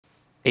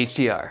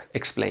HDR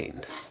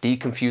explained,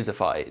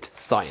 deconfusified,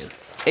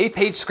 science.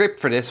 8-page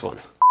script for this one.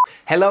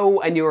 Hello,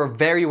 and you are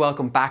very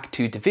welcome back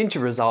to Davinci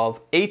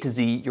Resolve A to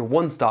Z, your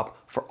one-stop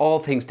for all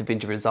things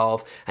Davinci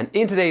Resolve. And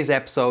in today's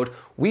episode,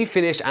 we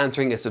finished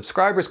answering a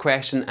subscriber's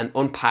question and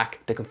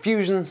unpack the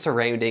confusion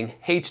surrounding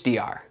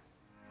HDR.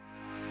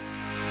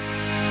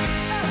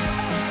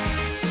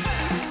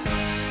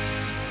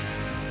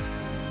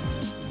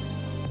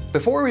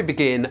 Before we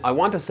begin, I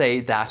want to say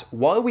that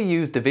while we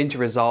use Davinci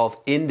Resolve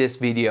in this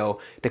video,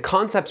 the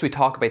concepts we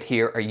talk about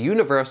here are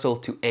universal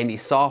to any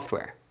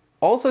software.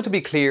 Also, to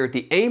be clear,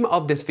 the aim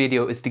of this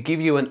video is to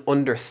give you an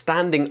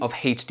understanding of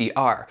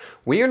HDR.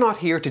 We are not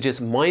here to just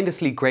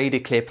mindlessly grade a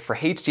clip for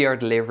HDR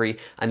delivery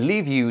and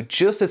leave you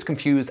just as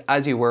confused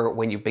as you were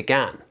when you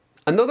began.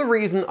 Another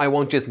reason I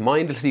won't just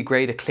mindlessly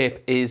grade a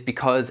clip is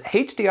because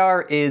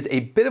HDR is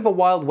a bit of a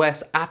Wild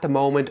West at the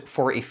moment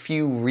for a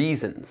few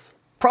reasons.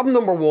 Problem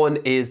number one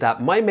is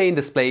that my main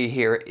display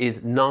here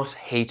is not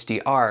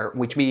HDR,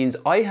 which means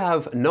I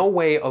have no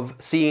way of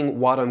seeing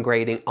what I'm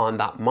grading on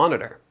that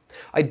monitor.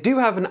 I do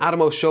have an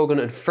Atomos Shogun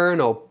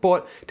Inferno,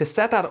 but to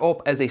set that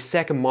up as a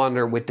second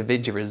monitor with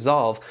Davinci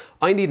Resolve,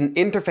 I need an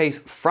interface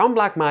from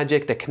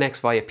Blackmagic that connects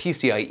via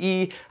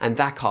PCIe, and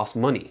that costs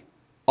money.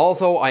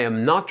 Also, I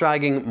am not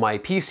dragging my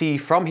PC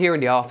from here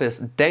in the office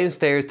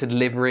downstairs to the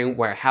living room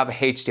where I have a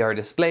HDR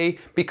display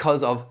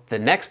because of the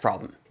next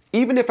problem.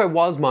 Even if I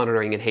was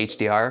monitoring in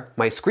HDR,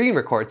 my screen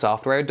record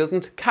software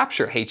doesn't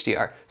capture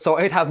HDR, so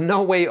I'd have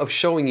no way of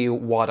showing you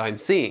what I'm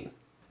seeing.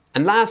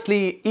 And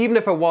lastly, even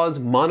if I was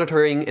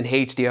monitoring in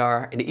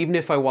HDR, and even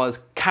if I was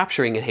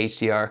capturing in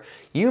HDR,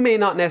 you may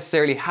not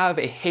necessarily have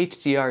a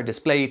HDR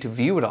display to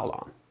view it all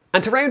on.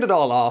 And to round it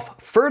all off,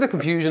 further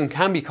confusion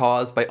can be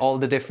caused by all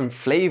the different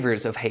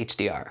flavors of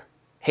HDR.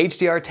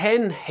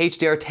 HDR10,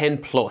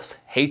 HDR10 Plus,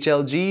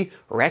 HLG,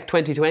 Rec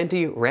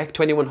 2020, Rec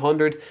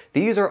 2100,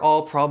 these are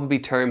all probably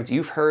terms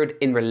you've heard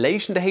in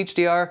relation to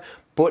HDR,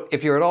 but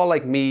if you're at all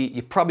like me,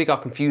 you probably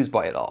got confused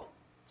by it all.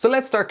 So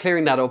let's start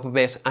clearing that up a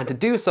bit, and to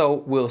do so,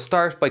 we'll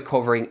start by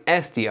covering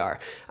SDR,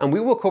 and we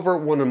will cover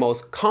one of the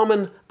most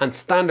common and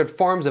standard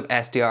forms of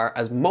SDR,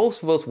 as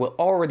most of us will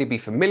already be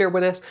familiar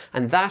with it,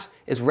 and that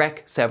is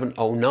Rec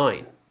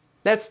 709.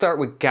 Let's start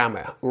with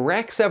Gamut.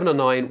 Rec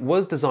 709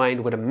 was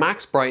designed with a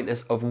max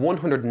brightness of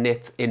 100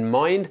 nits in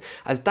mind,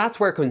 as that's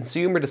where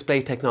consumer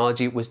display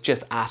technology was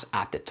just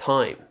at the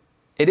time.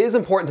 It is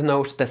important to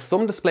note that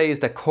some displays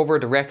that cover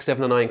the Rec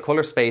 709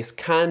 color space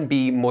can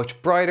be much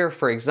brighter.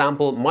 For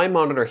example, my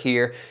monitor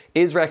here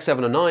is Rec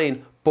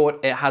 709, but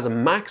it has a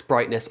max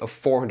brightness of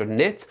 400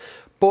 nits.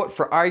 But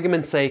for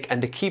argument's sake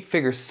and to keep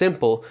figures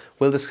simple,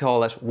 we'll just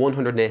call it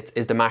 100 nits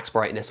is the max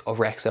brightness of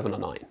Rec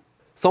 709.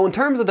 So in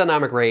terms of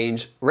dynamic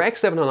range, Rec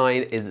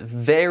 709 is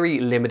very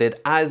limited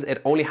as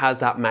it only has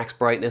that max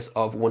brightness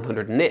of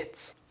 100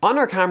 nits. On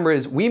our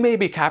cameras, we may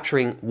be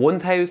capturing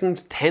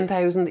 1000,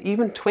 10,000,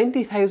 even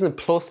 20,000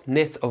 plus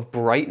nits of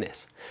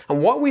brightness.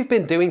 And what we've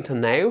been doing till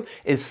now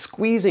is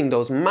squeezing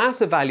those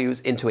massive values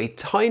into a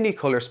tiny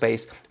color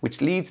space, which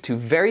leads to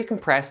very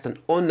compressed and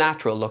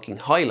unnatural looking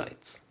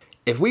highlights.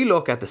 If we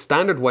look at the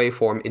standard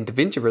waveform in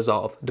Davinci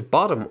Resolve, the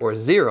bottom or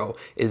 0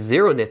 is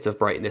 0 nits of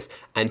brightness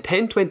and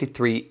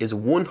 1023 is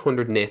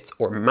 100 nits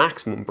or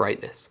maximum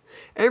brightness.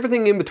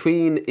 Everything in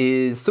between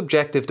is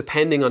subjective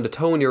depending on the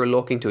tone you're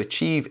looking to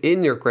achieve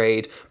in your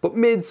grade, but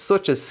mids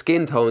such as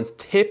skin tones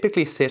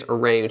typically sit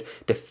around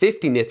the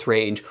 50 nits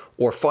range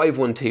or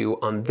 512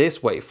 on this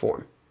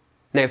waveform.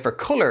 Now for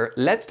color,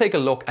 let's take a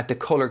look at the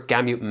color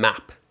Gamut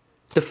map.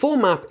 The full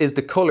map is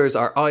the colors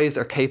our eyes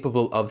are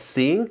capable of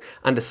seeing,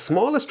 and the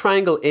smallest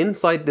triangle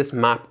inside this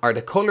map are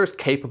the colors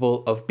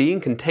capable of being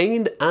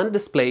contained and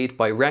displayed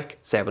by Rec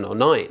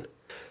 709.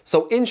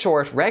 So in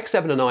short, Rec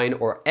 709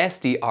 or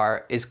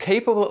SDR is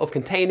capable of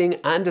containing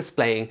and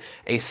displaying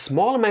a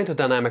small amount of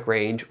dynamic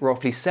range,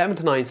 roughly 7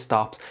 to 9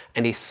 stops,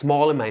 and a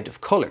small amount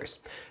of colors.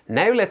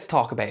 Now let's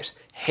talk about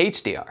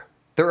HDR.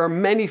 There are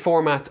many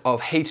formats of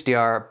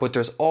HDR, but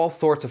there's all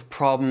sorts of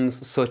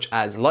problems such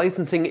as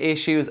licensing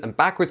issues and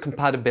backwards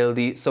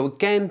compatibility. So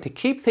again, to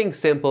keep things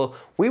simple,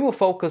 we will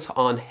focus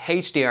on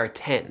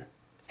HDR10.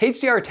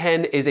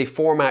 HDR10 is a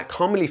format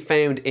commonly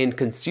found in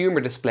consumer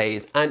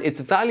displays, and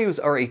its values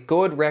are a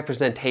good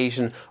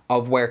representation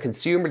of where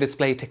consumer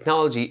display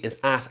technology is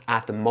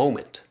at the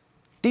moment.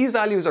 These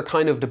values are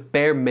kind of the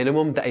bare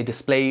minimum that a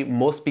display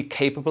must be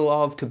capable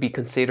of to be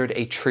considered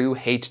a true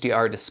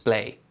HDR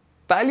display.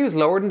 Values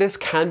lower than this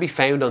can be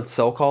found on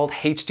so-called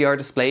HDR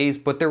displays,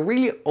 but they're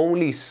really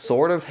only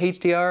sort of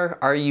HDR.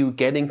 Are you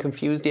getting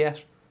confused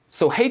yet?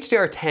 So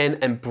HDR10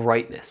 and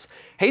brightness.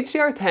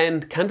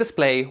 HDR10 can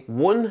display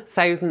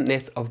 1000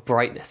 nits of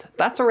brightness.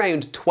 That's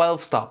around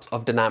 12 stops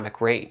of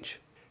dynamic range.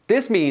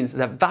 This means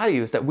that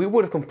values that we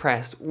would have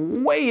compressed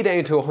way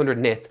down to 100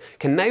 nits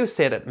can now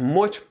sit at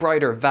much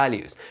brighter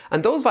values,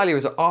 and those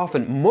values are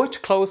often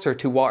much closer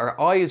to what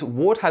our eyes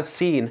would have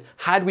seen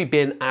had we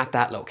been at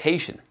that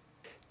location.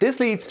 This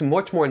leads to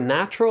much more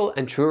natural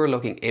and truer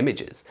looking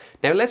images.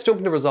 Now let's jump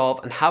into Resolve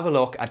and have a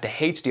look at the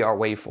HDR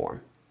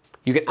waveform.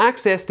 You can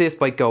access this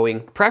by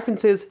going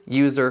Preferences,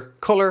 User,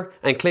 Color,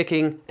 and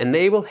clicking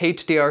Enable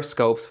HDR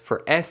Scopes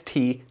for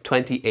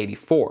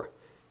ST2084.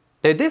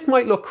 Now this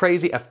might look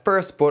crazy at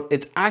first, but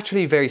it's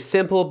actually very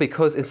simple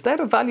because instead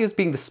of values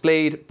being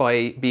displayed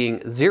by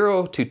being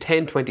 0 to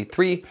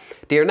 1023,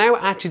 they are now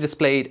actually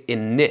displayed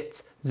in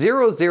nits.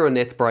 0 is 0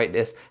 nits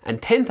brightness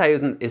and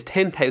 10,000 is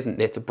 10,000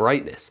 nits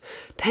brightness.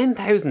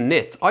 10,000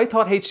 nits, I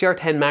thought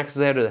HDR10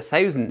 maxes out at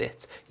 1,000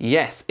 nits.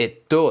 Yes,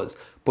 it does.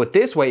 But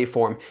this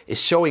waveform is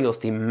showing us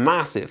the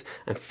massive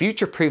and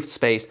future-proof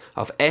space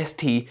of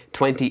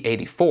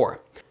ST2084.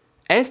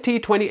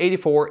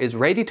 ST2084 is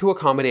ready to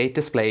accommodate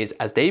displays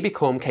as they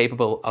become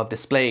capable of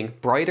displaying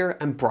brighter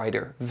and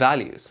brighter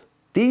values.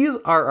 These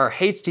are our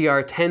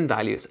HDR10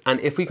 values,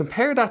 and if we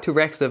compare that to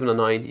Rec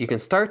 709, you can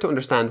start to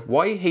understand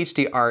why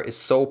HDR is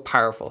so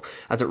powerful,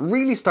 as it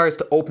really starts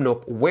to open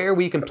up where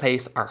we can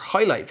place our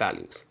highlight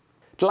values.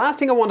 The last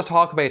thing I want to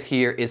talk about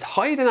here is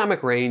high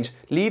dynamic range,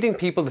 leading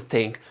people to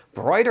think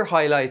brighter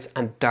highlights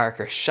and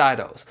darker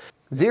shadows.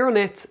 0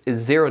 nits is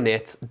 0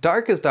 nits,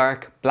 dark is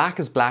dark, black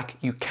is black,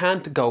 you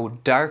can't go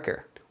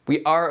darker.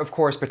 We are of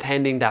course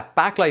pretending that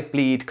backlight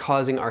bleed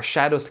causing our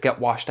shadows to get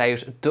washed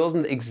out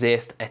doesn't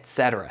exist,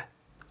 etc.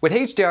 With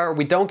HDR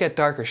we don't get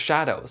darker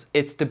shadows,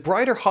 it's the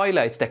brighter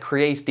highlights that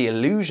create the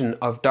illusion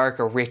of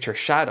darker, richer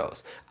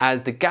shadows,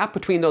 as the gap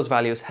between those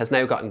values has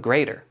now gotten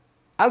greater.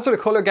 As for the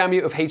colour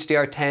gamut of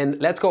HDR10,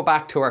 let's go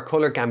back to our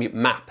colour gamut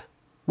map.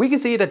 We can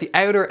see that the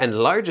outer and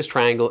largest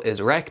triangle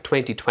is Rec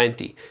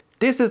 2020.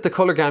 This is the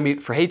colour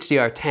gamut for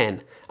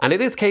HDR10, and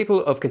it is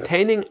capable of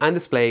containing and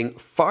displaying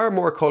far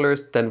more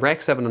colours than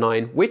Rec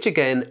 709, which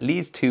again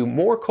leads to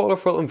more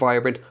colourful and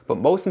vibrant, but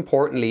most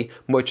importantly,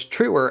 much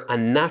truer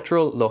and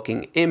natural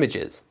looking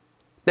images.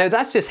 Now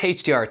that's just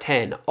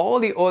HDR10, all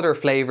the other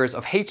flavours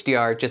of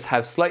HDR just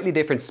have slightly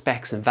different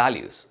specs and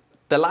values.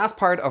 The last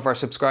part of our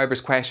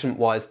subscriber's question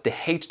was the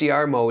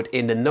HDR mode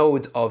in the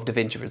nodes of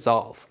Davinci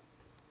Resolve.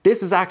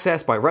 This is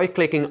accessed by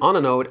right-clicking on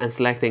a node and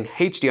selecting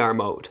HDR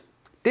mode.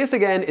 This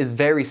again is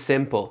very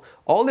simple.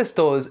 All this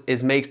does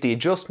is makes the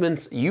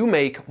adjustments you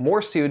make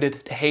more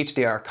suited to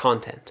HDR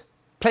content.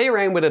 Play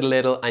around with it a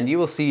little and you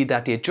will see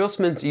that the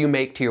adjustments you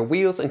make to your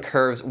wheels and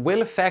curves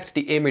will affect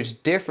the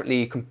image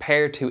differently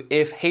compared to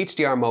if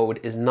HDR mode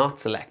is not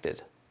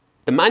selected.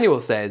 The manual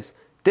says,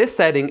 this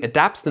setting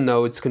adapts the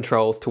node's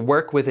controls to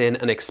work within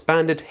an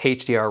expanded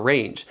HDR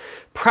range.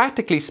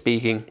 Practically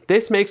speaking,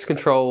 this makes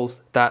controls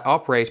that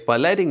operate by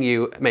letting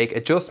you make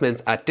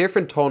adjustments at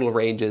different tonal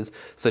ranges,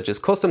 such as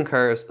custom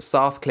curves,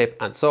 soft clip,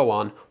 and so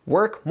on,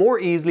 work more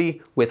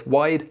easily with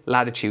wide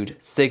latitude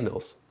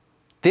signals.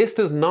 This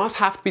does not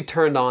have to be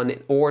turned on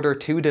in order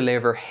to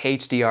deliver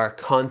HDR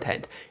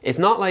content. It's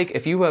not like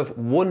if you have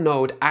one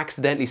node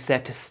accidentally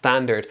set to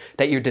standard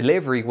that your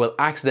delivery will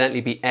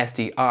accidentally be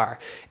SDR.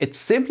 It's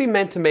simply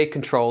meant to make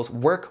controls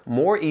work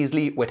more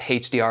easily with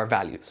HDR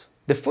values.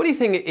 The funny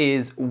thing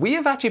is, we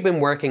have actually been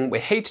working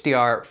with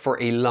HDR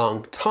for a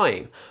long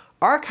time.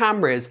 Our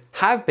cameras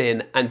have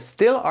been and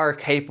still are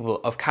capable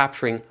of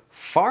capturing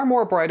far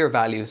more brighter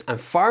values and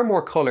far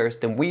more colors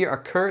than we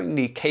are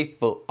currently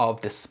capable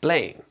of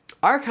displaying.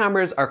 Our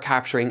cameras are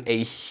capturing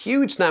a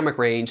huge dynamic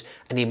range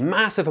and a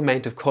massive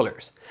amount of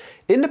colors.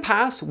 In the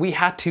past, we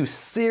had to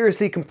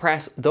seriously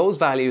compress those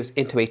values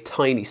into a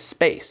tiny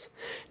space.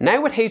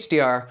 Now with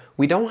HDR,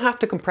 we don't have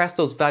to compress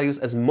those values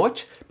as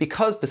much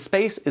because the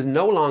space is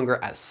no longer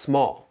as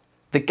small.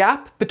 The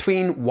gap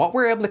between what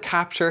we're able to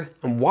capture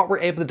and what we're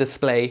able to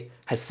display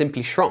has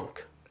simply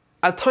shrunk.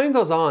 As time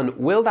goes on,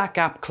 will that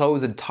gap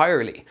close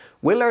entirely?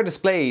 Will our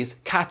displays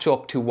catch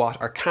up to what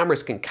our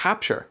cameras can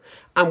capture?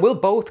 And will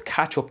both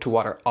catch up to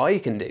what our eye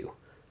can do?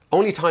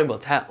 Only time will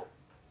tell.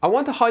 I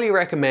want to highly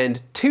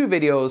recommend 2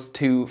 videos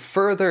to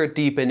further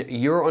deepen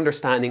your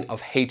understanding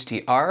of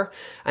HDR,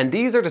 and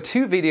these are the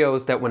 2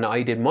 videos that when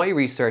I did my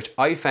research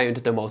I found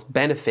the most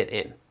benefit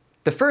in.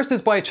 The first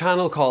is by a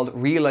channel called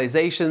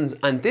Realizations,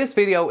 and this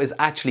video is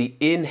actually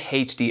in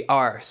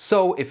HDR.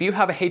 So if you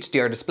have a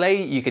HDR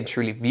display, you can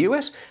truly view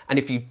it. And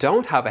if you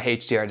don't have a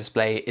HDR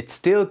display, it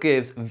still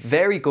gives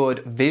very good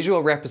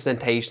visual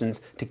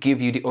representations to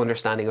give you the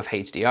understanding of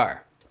HDR.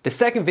 The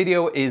second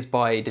video is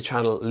by the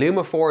channel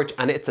LumaForge,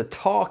 and it's a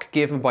talk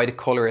given by the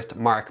colorist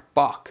Mark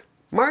Bock.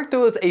 Mark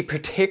does a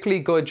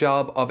particularly good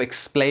job of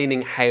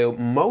explaining how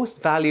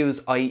most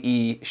values,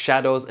 i.e.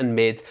 shadows and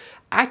mids,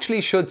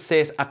 actually should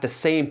sit at the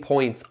same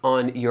points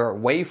on your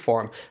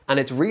waveform, and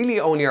it's really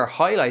only our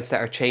highlights that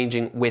are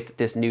changing with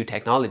this new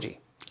technology.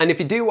 And if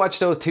you do watch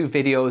those 2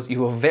 videos, you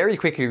will very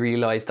quickly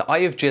realize that I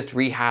have just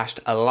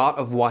rehashed a lot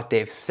of what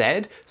they've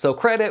said, so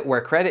credit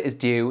where credit is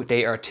due.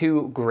 They are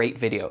 2 great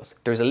videos.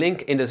 There's a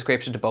link in the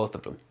description to both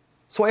of them.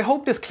 So I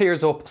hope this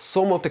clears up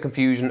some of the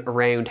confusion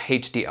around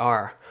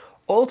HDR.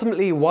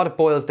 Ultimately, what it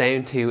boils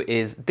down to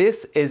is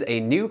this is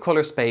a new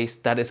color space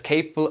that is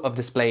capable of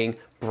displaying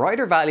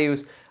brighter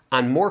values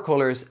and more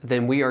colors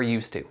than we are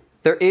used to.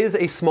 There is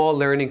a small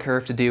learning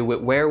curve to do with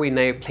where we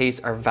now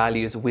place our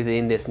values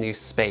within this new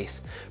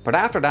space, but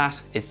after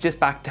that, it's just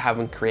back to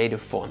having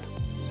creative fun.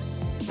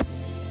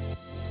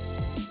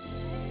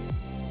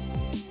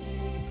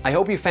 I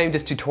hope you found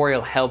this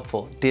tutorial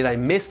helpful. Did I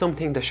miss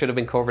something that should have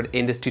been covered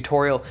in this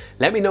tutorial?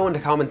 Let me know in the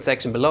comment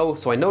section below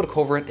so I know to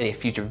cover it in a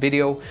future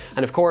video.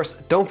 And of course,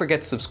 don't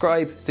forget to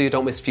subscribe so you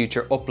don't miss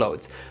future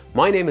uploads.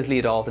 My name is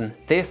Lee Dalton.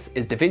 This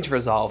is Davinci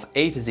Resolve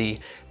A to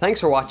Z. Thanks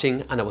for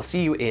watching, and I will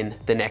see you in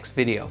the next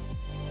video.